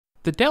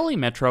The Delhi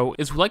Metro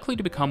is likely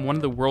to become one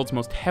of the world's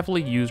most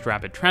heavily used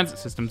rapid transit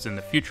systems in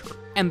the future,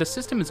 and the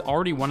system is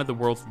already one of the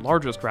world's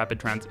largest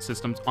rapid transit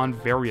systems on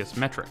various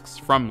metrics,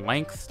 from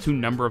length to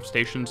number of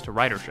stations to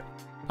ridership.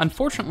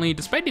 Unfortunately,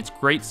 despite its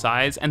great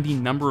size and the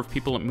number of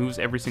people it moves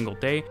every single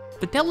day,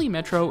 the Delhi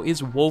Metro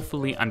is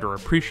woefully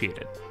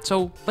underappreciated.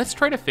 So let's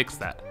try to fix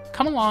that.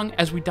 Come along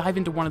as we dive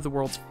into one of the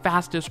world's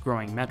fastest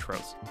growing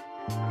metros.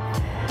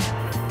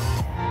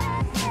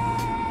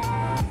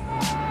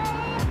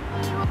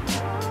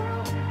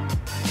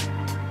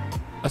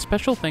 A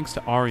special thanks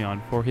to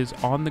Aryan for his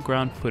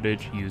on-the-ground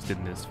footage used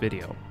in this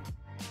video.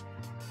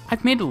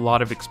 I've made a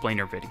lot of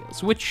explainer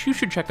videos, which you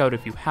should check out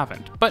if you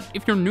haven't, but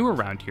if you're new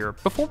around here,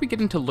 before we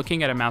get into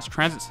looking at a mass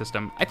transit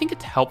system, I think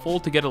it's helpful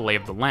to get a lay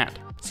of the land,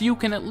 so you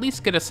can at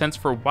least get a sense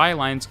for why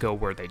lines go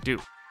where they do.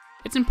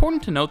 It's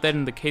important to note that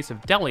in the case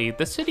of Delhi,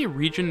 the city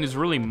region is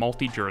really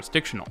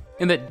multi-jurisdictional,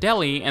 in that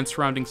Delhi and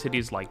surrounding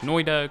cities like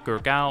Noida,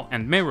 Gurgaon,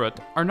 and Meerut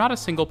are not a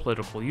single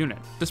political unit,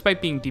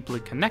 despite being deeply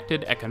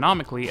connected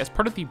economically as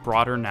part of the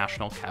broader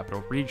national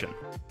capital region.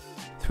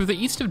 Through the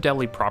east of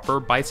Delhi proper,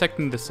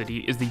 bisecting the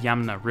city is the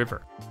Yamuna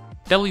River.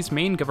 Delhi's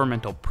main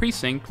governmental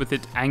precinct with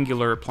its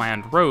angular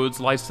planned roads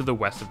lies to the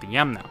west of the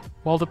Yamuna,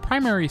 while the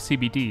primary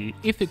CBD,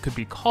 if it could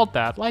be called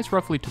that, lies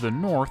roughly to the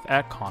north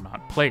at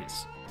Connaught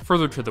Place.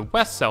 Further to the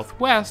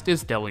west-southwest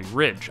is Delhi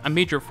Ridge, a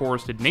major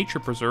forested nature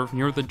preserve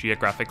near the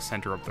geographic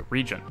center of the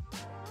region.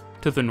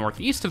 To the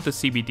northeast of the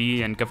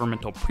CBD and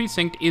governmental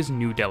precinct is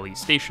New Delhi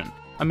Station,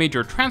 a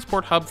major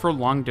transport hub for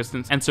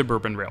long-distance and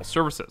suburban rail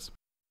services.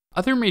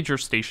 Other major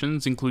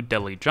stations include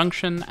Delhi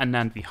Junction,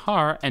 Anand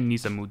Vihar, and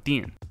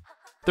Nizamuddin.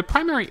 The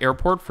primary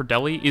airport for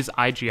Delhi is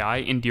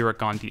IGI Indira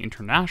Gandhi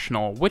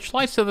International, which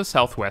lies to the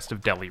southwest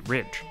of Delhi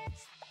Ridge.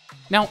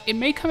 Now, it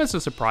may come as a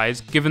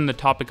surprise, given the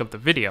topic of the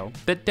video,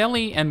 that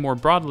Delhi and more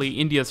broadly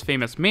India's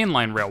famous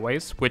mainline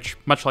railways, which,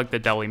 much like the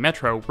Delhi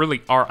Metro,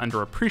 really are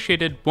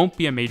underappreciated, won't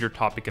be a major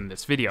topic in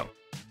this video.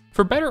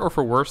 For better or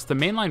for worse, the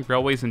mainline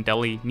railways in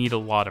Delhi need a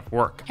lot of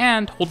work,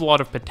 and hold a lot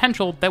of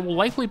potential that will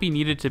likely be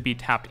needed to be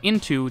tapped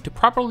into to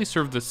properly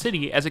serve the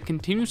city as it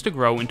continues to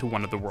grow into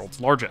one of the world's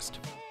largest.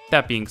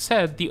 That being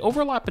said, the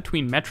overlap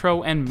between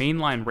metro and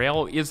mainline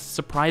rail is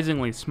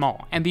surprisingly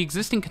small, and the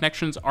existing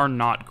connections are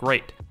not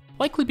great.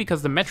 Likely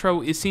because the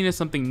metro is seen as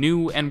something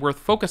new and worth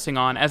focusing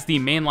on, as the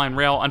mainline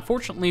rail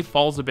unfortunately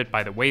falls a bit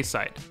by the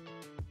wayside.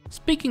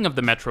 Speaking of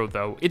the metro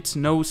though, it's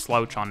no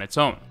slouch on its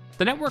own.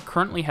 The network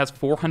currently has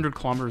 400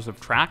 kilometers of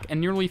track and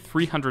nearly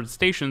 300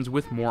 stations,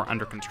 with more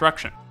under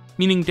construction,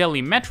 meaning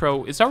Delhi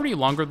Metro is already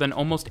longer than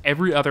almost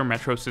every other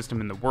metro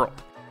system in the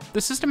world.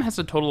 The system has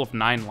a total of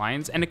 9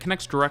 lines, and it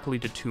connects directly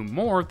to 2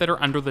 more that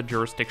are under the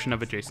jurisdiction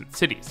of adjacent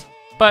cities,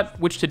 but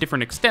which to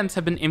different extents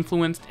have been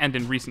influenced and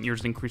in recent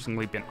years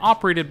increasingly been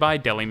operated by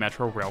Delhi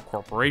Metro Rail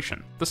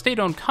Corporation, the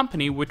state-owned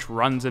company which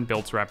runs and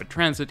builds rapid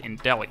transit in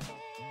Delhi.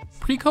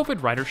 Pre-COVID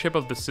ridership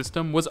of the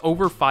system was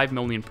over 5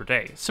 million per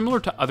day, similar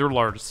to other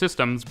large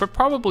systems, but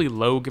probably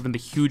low given the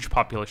huge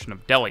population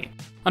of Delhi.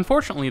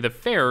 Unfortunately, the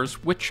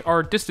fares, which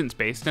are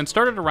distance-based and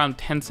started around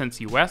 10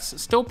 cents US,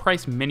 still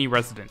price many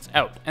residents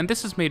out, and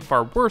this is made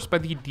far worse by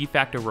the de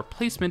facto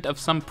replacement of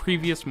some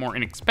previous more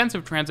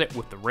inexpensive transit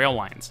with the rail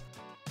lines.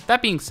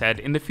 That being said,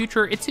 in the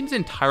future, it seems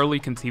entirely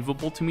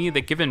conceivable to me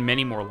that given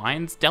many more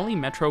lines, Delhi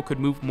Metro could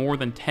move more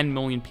than 10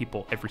 million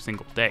people every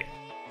single day.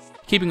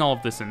 Keeping all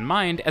of this in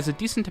mind, as a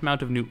decent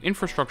amount of new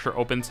infrastructure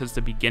opens since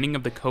the beginning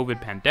of the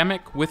COVID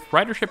pandemic, with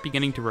ridership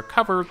beginning to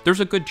recover, there's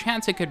a good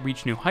chance it could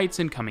reach new heights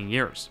in coming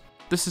years.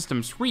 The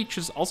system's reach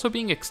is also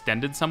being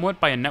extended somewhat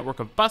by a network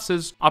of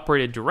buses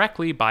operated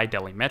directly by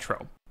Delhi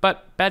Metro,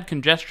 but bad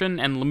congestion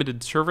and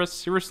limited service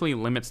seriously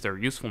limits their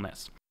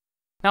usefulness.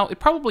 Now,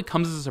 it probably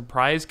comes as a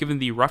surprise given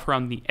the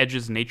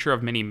rough-around-the-edges nature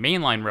of many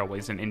mainline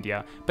railways in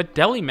India, but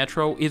Delhi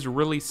Metro is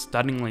really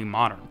stunningly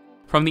modern.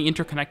 From the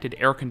interconnected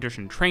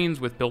air-conditioned trains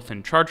with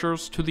built-in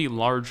chargers, to the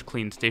large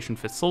clean station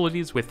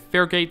facilities with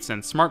fare gates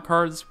and smart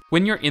cards,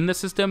 when you're in the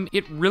system,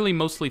 it really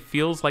mostly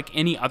feels like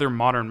any other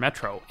modern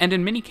metro, and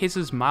in many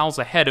cases miles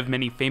ahead of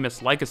many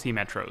famous legacy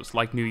metros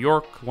like New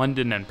York,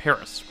 London, and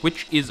Paris,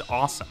 which is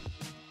awesome.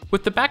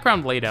 With the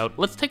background laid out,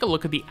 let's take a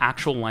look at the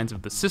actual lines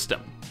of the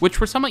system, which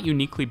were somewhat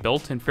uniquely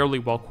built in fairly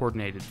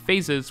well-coordinated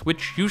phases,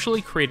 which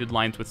usually created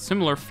lines with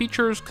similar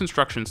features,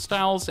 construction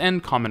styles,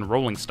 and common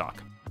rolling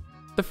stock.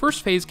 The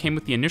first phase came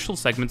with the initial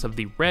segments of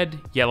the red,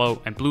 yellow,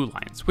 and blue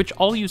lines, which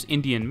all use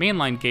Indian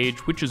mainline gauge,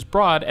 which is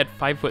broad at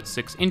 5 foot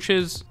 6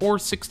 inches or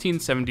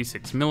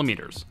 1676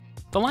 millimeters.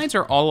 The lines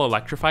are all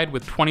electrified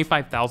with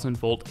 25,000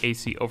 volt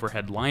AC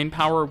overhead line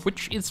power,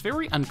 which is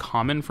very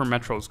uncommon for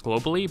metros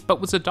globally, but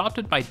was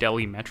adopted by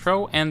Delhi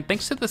Metro, and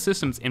thanks to the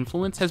system's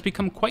influence has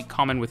become quite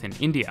common within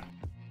India.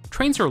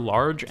 Trains are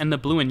large, and the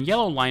blue and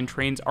yellow line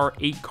trains are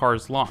 8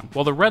 cars long,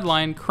 while the red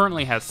line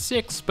currently has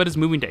 6 but is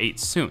moving to 8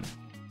 soon.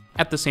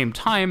 At the same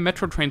time,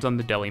 metro trains on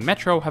the Delhi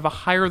Metro have a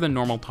higher than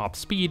normal top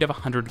speed of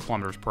 100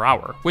 km per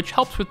hour, which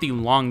helps with the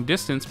long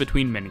distance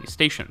between many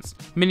stations,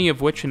 many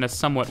of which in a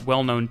somewhat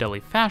well-known Delhi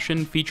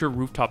fashion feature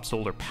rooftop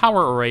solar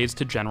power arrays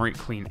to generate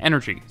clean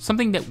energy,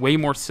 something that way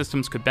more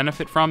systems could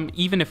benefit from,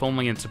 even if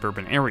only in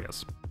suburban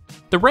areas.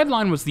 The Red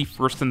Line was the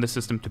first in the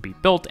system to be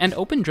built and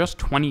opened just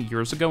 20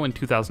 years ago in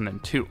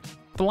 2002.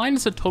 The line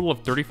is a total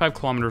of 35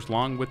 km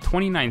long with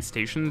 29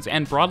 stations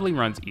and broadly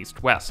runs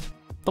east-west.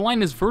 The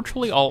line is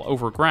virtually all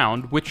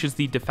overground, which is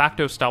the de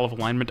facto style of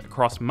alignment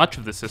across much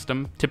of the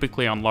system,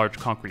 typically on large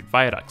concrete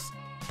viaducts.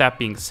 That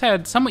being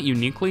said, somewhat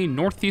uniquely,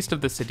 northeast of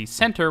the city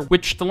center,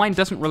 which the line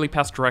doesn't really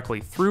pass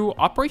directly through,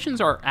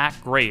 operations are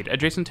at grade,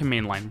 adjacent to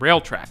mainline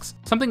rail tracks,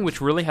 something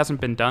which really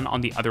hasn't been done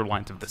on the other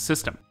lines of the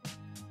system.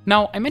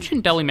 Now, I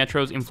mentioned Delhi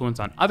Metro's influence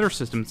on other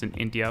systems in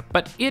India,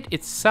 but it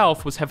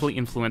itself was heavily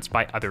influenced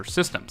by other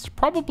systems,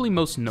 probably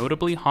most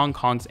notably Hong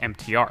Kong's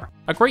MTR,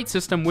 a great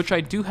system which I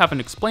do have an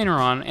explainer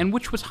on and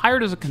which was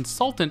hired as a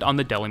consultant on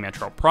the Delhi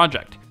Metro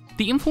project,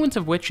 the influence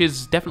of which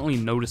is definitely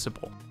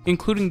noticeable,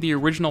 including the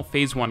original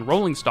Phase 1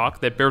 rolling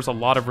stock that bears a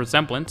lot of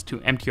resemblance to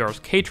MTR's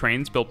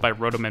K-trains built by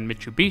Rotom and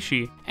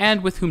Mitsubishi,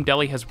 and with whom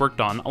Delhi has worked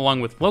on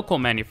along with local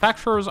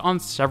manufacturers on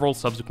several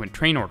subsequent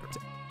train orders.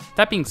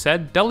 That being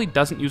said, Delhi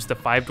doesn't use the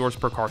 5 doors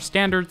per car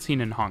standard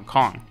seen in Hong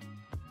Kong.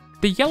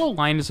 The Yellow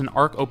Line is an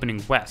arc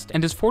opening west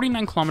and is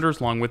 49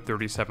 km long with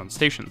 37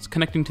 stations,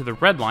 connecting to the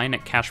Red Line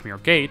at Kashmir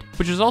Gate,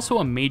 which is also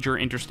a major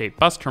interstate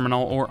bus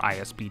terminal or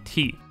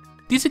ISBT.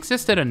 These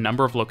exist at a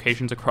number of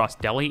locations across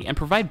Delhi and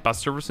provide bus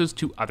services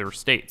to other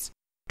states.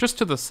 Just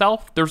to the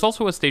south, there's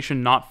also a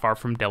station not far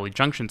from Delhi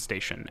Junction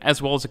Station,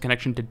 as well as a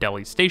connection to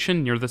Delhi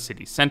Station near the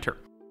city center.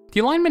 The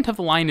alignment of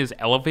the line is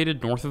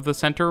elevated north of the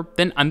center,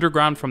 then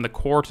underground from the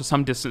core to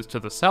some distance to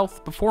the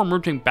south, before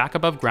merging back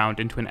above ground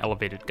into an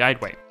elevated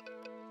guideway.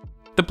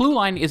 The Blue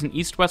Line is an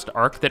east-west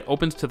arc that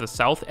opens to the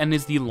south and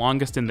is the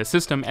longest in the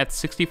system at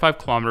 65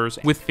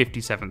 km with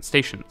 57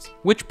 stations,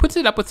 which puts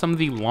it up with some of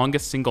the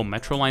longest single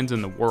metro lines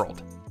in the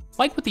world.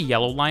 Like with the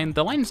Yellow Line,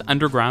 the line is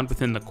underground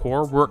within the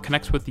core where it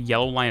connects with the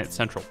Yellow Line at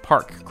Central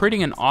Park,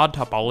 creating an odd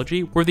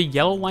topology where the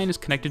Yellow Line is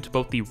connected to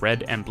both the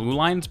red and blue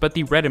lines, but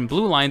the red and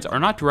blue lines are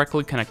not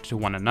directly connected to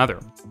one another.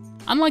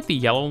 Unlike the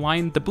Yellow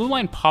Line, the Blue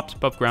Line pops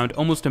above ground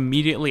almost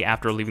immediately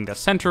after leaving the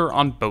center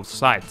on both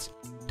sides.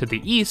 To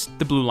the east,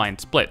 the Blue Line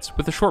splits,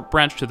 with a short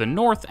branch to the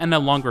north and a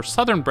longer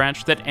southern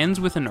branch that ends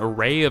with an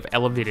array of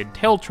elevated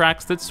tail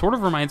tracks that sort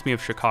of reminds me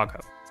of Chicago.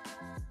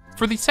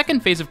 For the second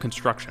phase of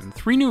construction,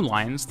 3 new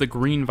lines, the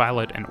green,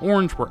 violet, and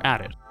orange, were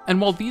added. And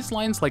while these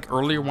lines, like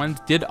earlier ones,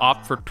 did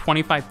opt for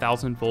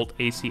 25,000 volt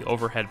AC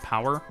overhead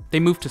power,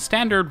 they moved to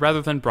standard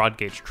rather than broad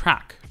gauge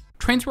track.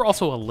 Trains were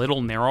also a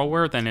little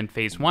narrower than in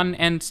Phase 1,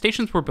 and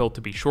stations were built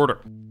to be shorter.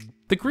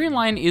 The Green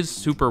Line is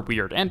super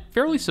weird and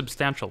fairly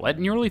substantial at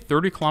nearly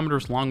 30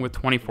 km long with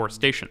 24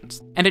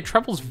 stations, and it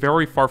travels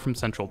very far from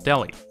central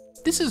Delhi.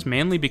 This is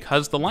mainly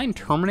because the line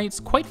terminates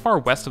quite far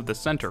west of the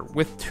center,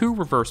 with 2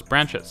 reverse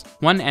branches,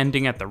 one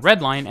ending at the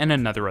Red Line and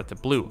another at the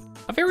Blue.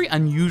 A very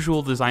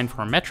unusual design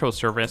for a metro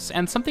service,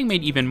 and something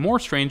made even more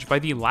strange by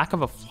the lack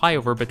of a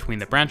flyover between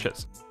the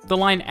branches. The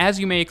line, as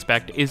you may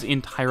expect, is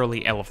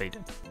entirely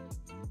elevated.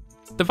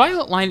 The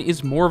Violet Line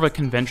is more of a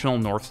conventional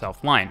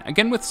north-south line,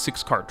 again with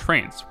 6-car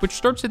trains, which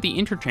starts at the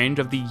interchange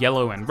of the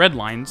Yellow and Red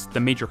Lines, the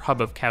major hub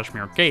of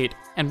Kashmir Gate,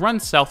 and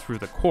runs south through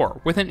the core,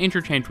 with an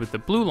interchange with the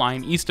Blue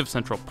Line east of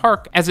Central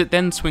Park, as it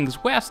then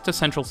swings west to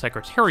Central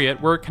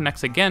Secretariat, where it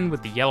connects again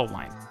with the Yellow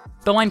Line.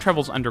 The line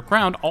travels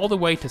underground all the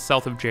way to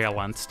south of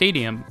JLN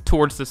Stadium,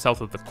 towards the south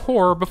of the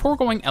core, before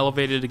going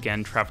elevated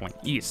again traveling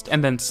east,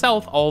 and then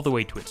south all the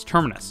way to its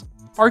terminus,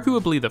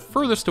 arguably the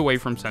furthest away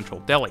from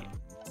central Delhi.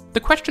 The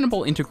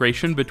questionable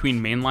integration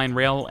between mainline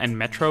rail and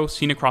metro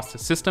seen across the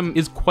system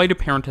is quite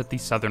apparent at the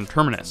southern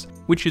terminus,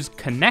 which is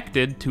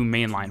connected to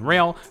mainline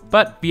rail,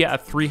 but via a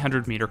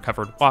 300-meter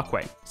covered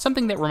walkway,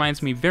 something that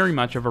reminds me very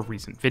much of a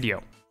recent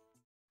video.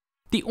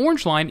 The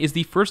Orange Line is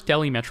the first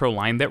Delhi Metro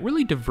line that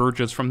really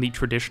diverges from the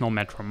traditional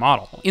metro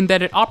model, in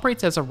that it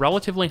operates as a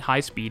relatively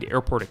high-speed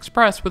airport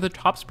express with a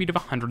top speed of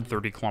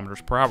 130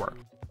 km per hour.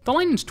 The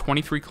line is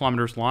 23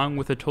 km long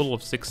with a total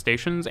of 6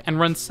 stations and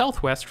runs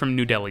southwest from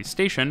New Delhi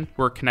Station,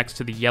 where it connects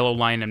to the Yellow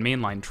Line and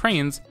mainline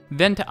trains,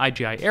 then to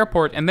IGI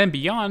Airport, and then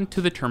beyond to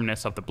the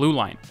terminus of the Blue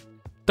Line.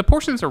 The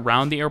portions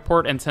around the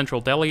airport and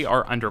central Delhi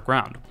are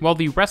underground, while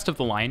the rest of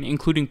the line,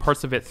 including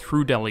parts of it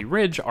through Delhi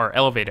Ridge, are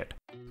elevated.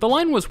 The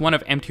line was one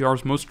of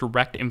MTR's most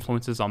direct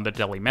influences on the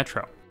Delhi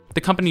Metro. The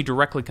company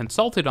directly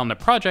consulted on the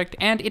project,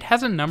 and it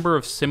has a number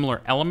of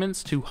similar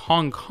elements to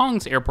Hong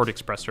Kong's airport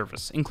express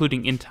service,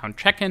 including in-town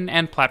check-in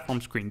and platform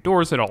screen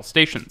doors at all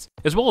stations,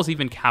 as well as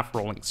even CAF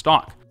rolling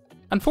stock.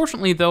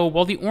 Unfortunately though,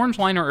 while the Orange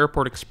Line or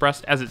Airport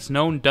Express as it's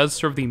known does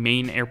serve the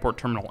main airport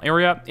terminal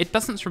area, it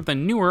doesn't serve the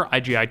newer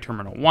IGI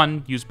Terminal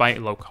 1 used by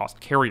low-cost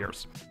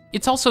carriers.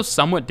 It's also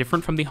somewhat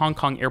different from the Hong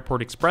Kong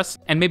Airport Express,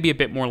 and maybe a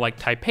bit more like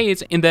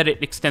Taipei's in that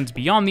it extends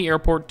beyond the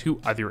airport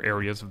to other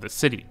areas of the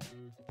city.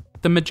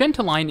 The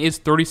magenta line is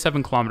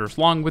 37 kilometers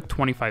long with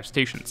 25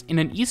 stations, in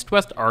an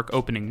east-west arc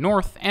opening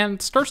north,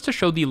 and starts to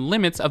show the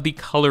limits of the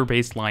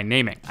color-based line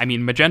naming. I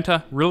mean,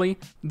 magenta, really?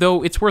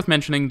 Though it's worth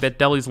mentioning that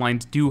Delhi's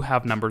lines do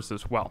have numbers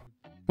as well.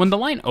 When the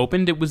line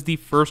opened, it was the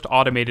first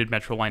automated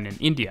metro line in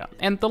India,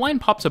 and the line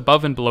pops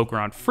above and below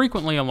ground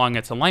frequently along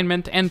its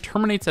alignment and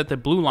terminates at the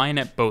blue line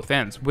at both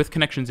ends, with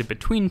connections in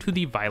between to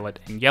the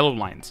violet and yellow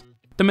lines.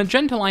 The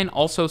magenta line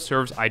also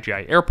serves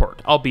IGI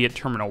Airport, albeit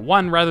Terminal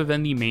 1 rather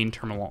than the main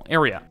terminal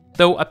area,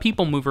 though a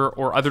people mover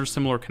or other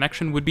similar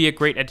connection would be a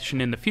great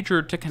addition in the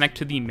future to connect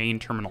to the main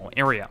terminal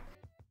area.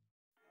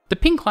 The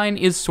pink line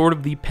is sort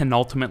of the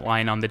penultimate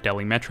line on the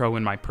Delhi Metro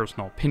in my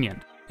personal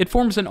opinion. It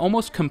forms an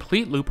almost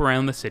complete loop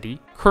around the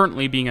city,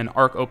 currently being an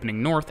arc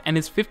opening north, and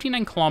is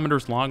 59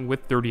 kilometers long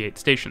with 38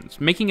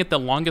 stations, making it the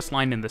longest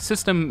line in the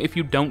system if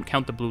you don't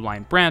count the blue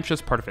line branch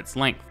as part of its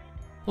length.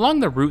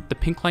 Along the route, the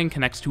pink line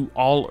connects to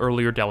all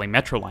earlier Delhi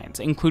Metro lines,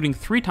 including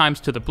 3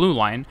 times to the blue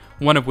line,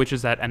 one of which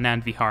is at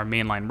Anand Vihar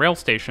mainline rail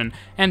station,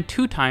 and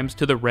 2 times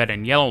to the red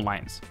and yellow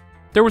lines.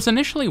 There was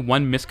initially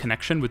one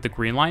misconnection with the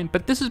green line,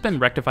 but this has been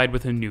rectified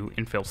with a new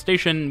infill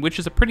station, which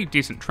is a pretty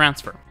decent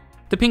transfer.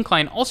 The pink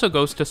line also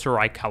goes to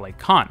Sarai Kale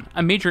Khan,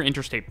 a major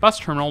interstate bus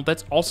terminal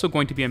that's also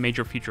going to be a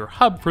major future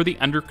hub for the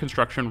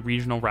under-construction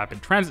regional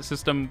rapid transit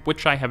system,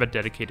 which I have a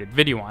dedicated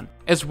video on,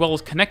 as well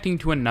as connecting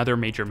to another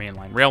major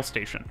mainline rail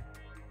station.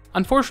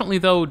 Unfortunately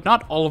though,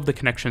 not all of the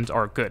connections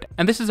are good,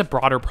 and this is a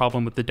broader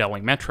problem with the Delhi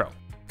Metro.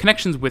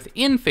 Connections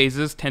within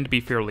phases tend to be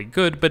fairly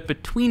good, but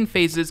between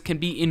phases can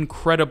be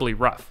incredibly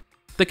rough.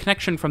 The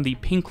connection from the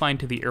pink line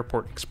to the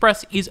Airport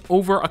Express is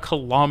over a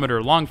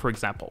kilometer long, for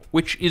example,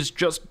 which is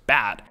just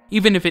bad,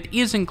 even if it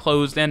is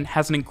enclosed and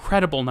has an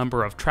incredible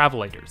number of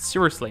travelators.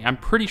 Seriously, I'm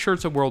pretty sure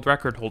it's a world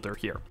record holder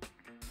here.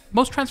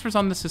 Most transfers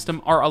on the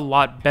system are a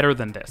lot better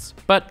than this,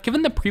 but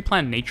given the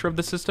pre-planned nature of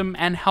the system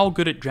and how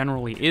good it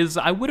generally is,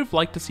 I would have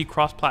liked to see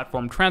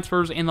cross-platform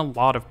transfers in a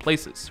lot of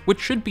places,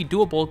 which should be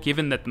doable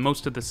given that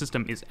most of the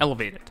system is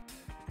elevated.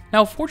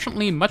 Now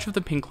fortunately, much of the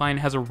pink line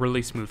has a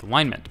really smooth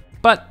alignment,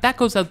 but that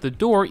goes out the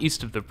door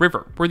east of the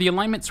river, where the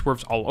alignment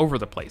swerves all over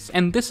the place,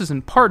 and this is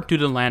in part due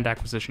to land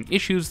acquisition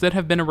issues that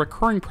have been a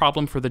recurring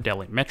problem for the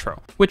Delhi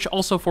Metro, which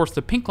also forced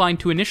the pink line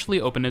to initially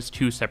open as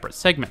 2 separate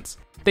segments.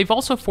 They've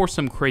also forced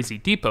some crazy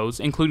depots,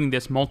 including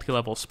this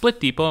multi-level split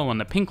depot on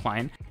the pink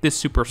line, this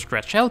super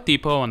stretched out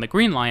depot on the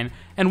green line,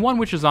 and one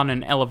which is on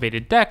an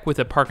elevated deck with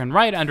a park and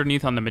ride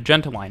underneath on the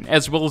magenta line,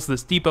 as well as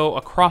this depot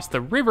across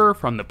the river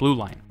from the blue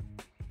line.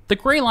 The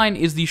grey line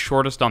is the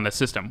shortest on the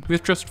system,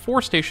 with just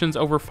 4 stations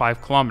over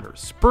 5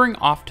 kilometers, spurring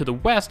off to the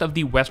west of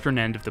the western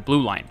end of the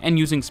blue line, and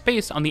using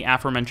space on the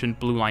aforementioned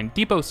blue line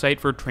depot site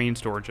for train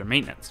storage and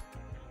maintenance.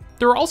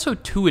 There are also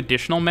 2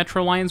 additional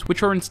metro lines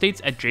which are in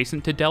states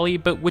adjacent to Delhi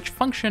but which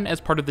function as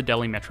part of the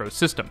Delhi Metro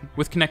system,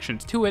 with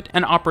connections to it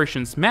and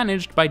operations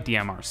managed by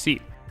DMRC.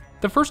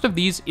 The first of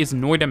these is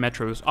Noida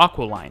Metro's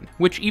Aqua Line,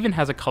 which even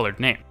has a colored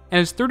name,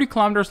 and is 30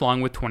 kilometers long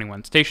with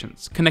 21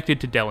 stations,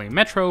 connected to Delhi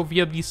Metro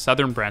via the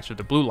southern branch of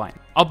the Blue Line,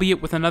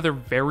 albeit with another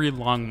very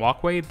long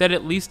walkway that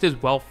at least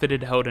is well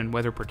fitted out and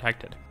weather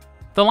protected.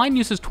 The line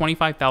uses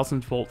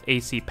 25,000 volt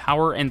AC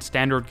power and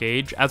standard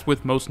gauge as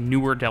with most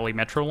newer Delhi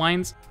Metro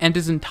lines, and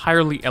is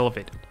entirely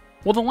elevated.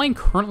 While the line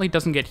currently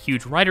doesn't get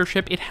huge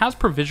ridership, it has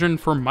provision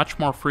for much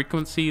more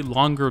frequency,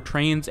 longer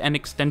trains, and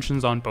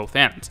extensions on both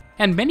ends,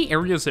 and many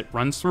areas it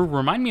runs through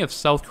remind me of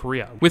South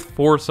Korea, with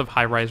forests of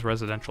high-rise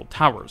residential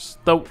towers,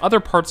 though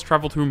other parts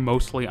travel through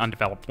mostly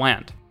undeveloped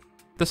land.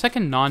 The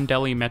second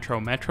non-Delhi metro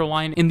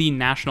line in the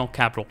National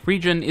Capital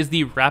Region is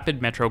the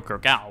Rapid Metro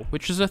Gurgaon,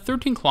 which is a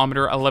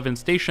 13-kilometer,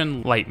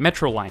 11-station light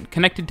metro line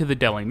connected to the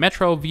Delhi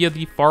Metro via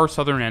the far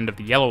southern end of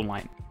the Yellow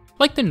Line.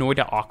 Like the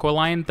Noida Aqua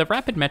Line, the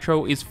Rapid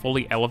Metro is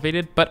fully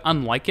elevated, but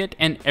unlike it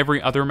and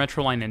every other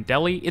metro line in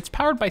Delhi, it's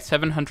powered by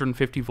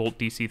 750-volt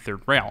DC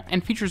third rail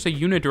and features a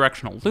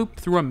unidirectional loop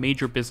through a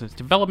major business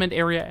development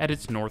area at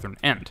its northern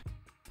end.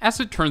 As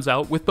it turns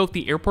out, with both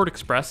the Airport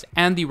Express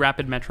and the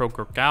Rapid Metro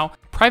Gurgaon,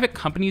 private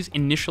companies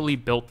initially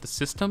built the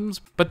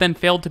systems, but then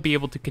failed to be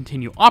able to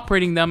continue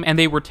operating them, and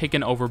they were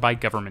taken over by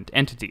government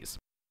entities.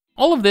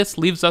 All of this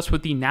leaves us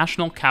with the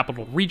National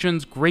Capital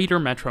Region's Greater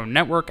Metro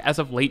Network as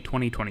of late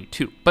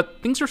 2022,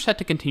 but things are set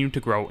to continue to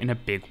grow in a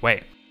big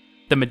way.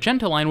 The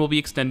magenta line will be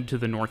extended to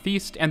the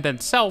northeast and then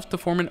south to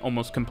form an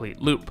almost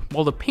complete loop,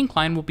 while the pink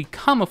line will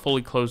become a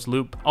fully closed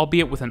loop,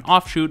 albeit with an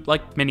offshoot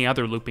like many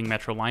other looping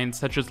metro lines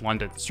such as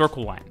London's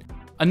Circle Line.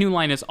 A new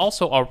line is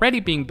also already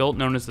being built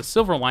known as the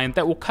Silver Line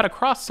that will cut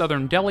across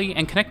southern Delhi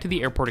and connect to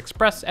the Airport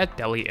Express at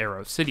Delhi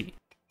Aero City.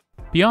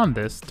 Beyond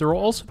this, there will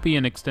also be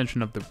an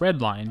extension of the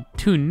Red Line,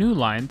 2 new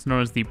lines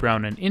known as the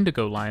Brown and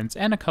Indigo lines,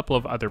 and a couple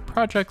of other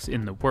projects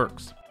in the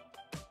works.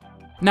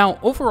 Now,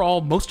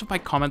 overall, most of my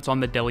comments on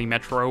the Delhi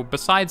Metro,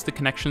 besides the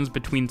connections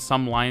between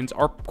some lines,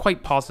 are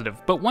quite positive,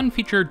 but one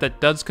feature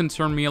that does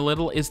concern me a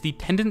little is the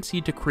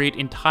tendency to create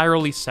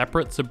entirely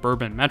separate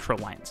suburban metro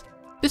lines.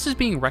 This is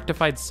being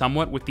rectified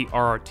somewhat with the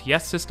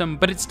RRTS system,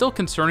 but it's still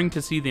concerning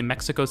to see the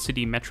Mexico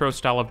City metro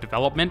style of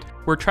development,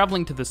 where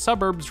traveling to the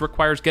suburbs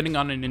requires getting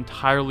on an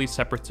entirely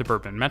separate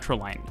suburban metro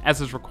line,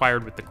 as is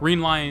required with the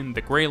Green Line,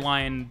 the Grey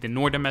Line, the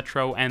Noida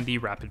Metro, and the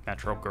Rapid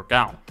Metro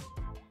Gurgaon.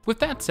 With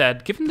that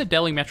said, given the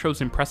Delhi Metro's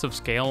impressive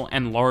scale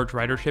and large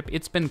ridership,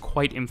 it's been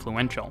quite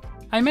influential.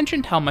 I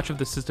mentioned how much of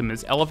the system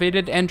is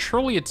elevated, and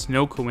surely it's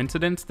no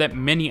coincidence that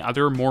many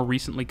other more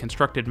recently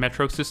constructed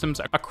metro systems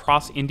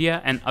across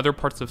India and other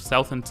parts of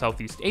South and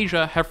Southeast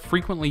Asia have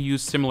frequently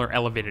used similar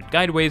elevated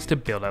guideways to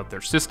build out their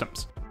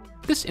systems.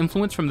 This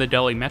influence from the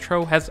Delhi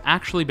Metro has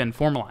actually been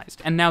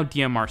formalized, and now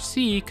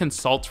DMRC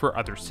consults for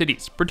other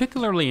cities,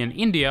 particularly in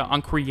India,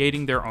 on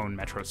creating their own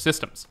metro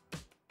systems.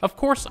 Of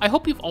course, I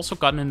hope you've also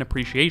gotten an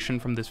appreciation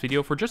from this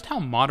video for just how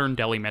modern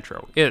Delhi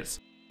Metro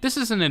is. This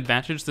is an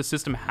advantage the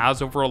system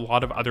has over a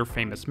lot of other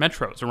famous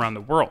metros around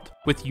the world,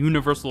 with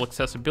universal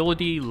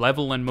accessibility,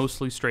 level and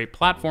mostly straight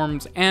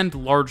platforms, and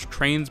large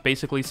trains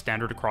basically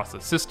standard across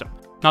the system.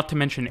 Not to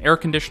mention air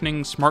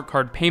conditioning, smart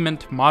card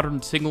payment,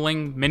 modern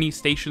signaling, many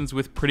stations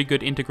with pretty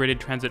good integrated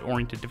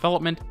transit-oriented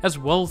development, as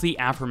well as the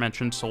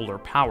aforementioned solar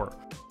power.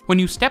 When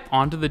you step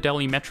onto the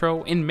Delhi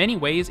Metro, in many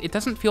ways it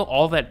doesn't feel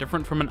all that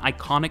different from an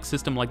iconic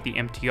system like the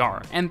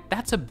MTR, and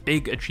that's a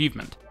big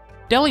achievement.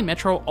 Delhi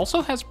Metro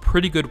also has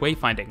pretty good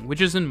wayfinding, which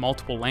is in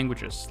multiple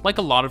languages, like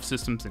a lot of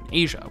systems in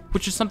Asia,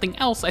 which is something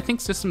else I think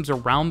systems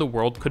around the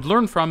world could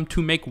learn from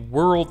to make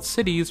world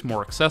cities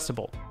more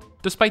accessible.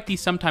 Despite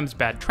these sometimes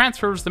bad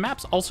transfers, the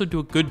maps also do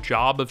a good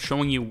job of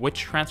showing you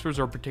which transfers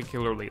are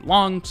particularly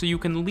long, so you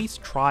can at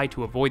least try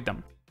to avoid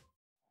them.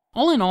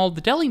 All in all,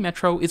 the Delhi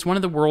Metro is one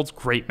of the world's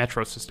great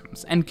metro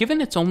systems, and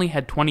given it's only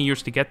had 20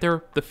 years to get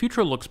there, the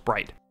future looks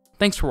bright.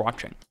 Thanks for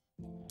watching.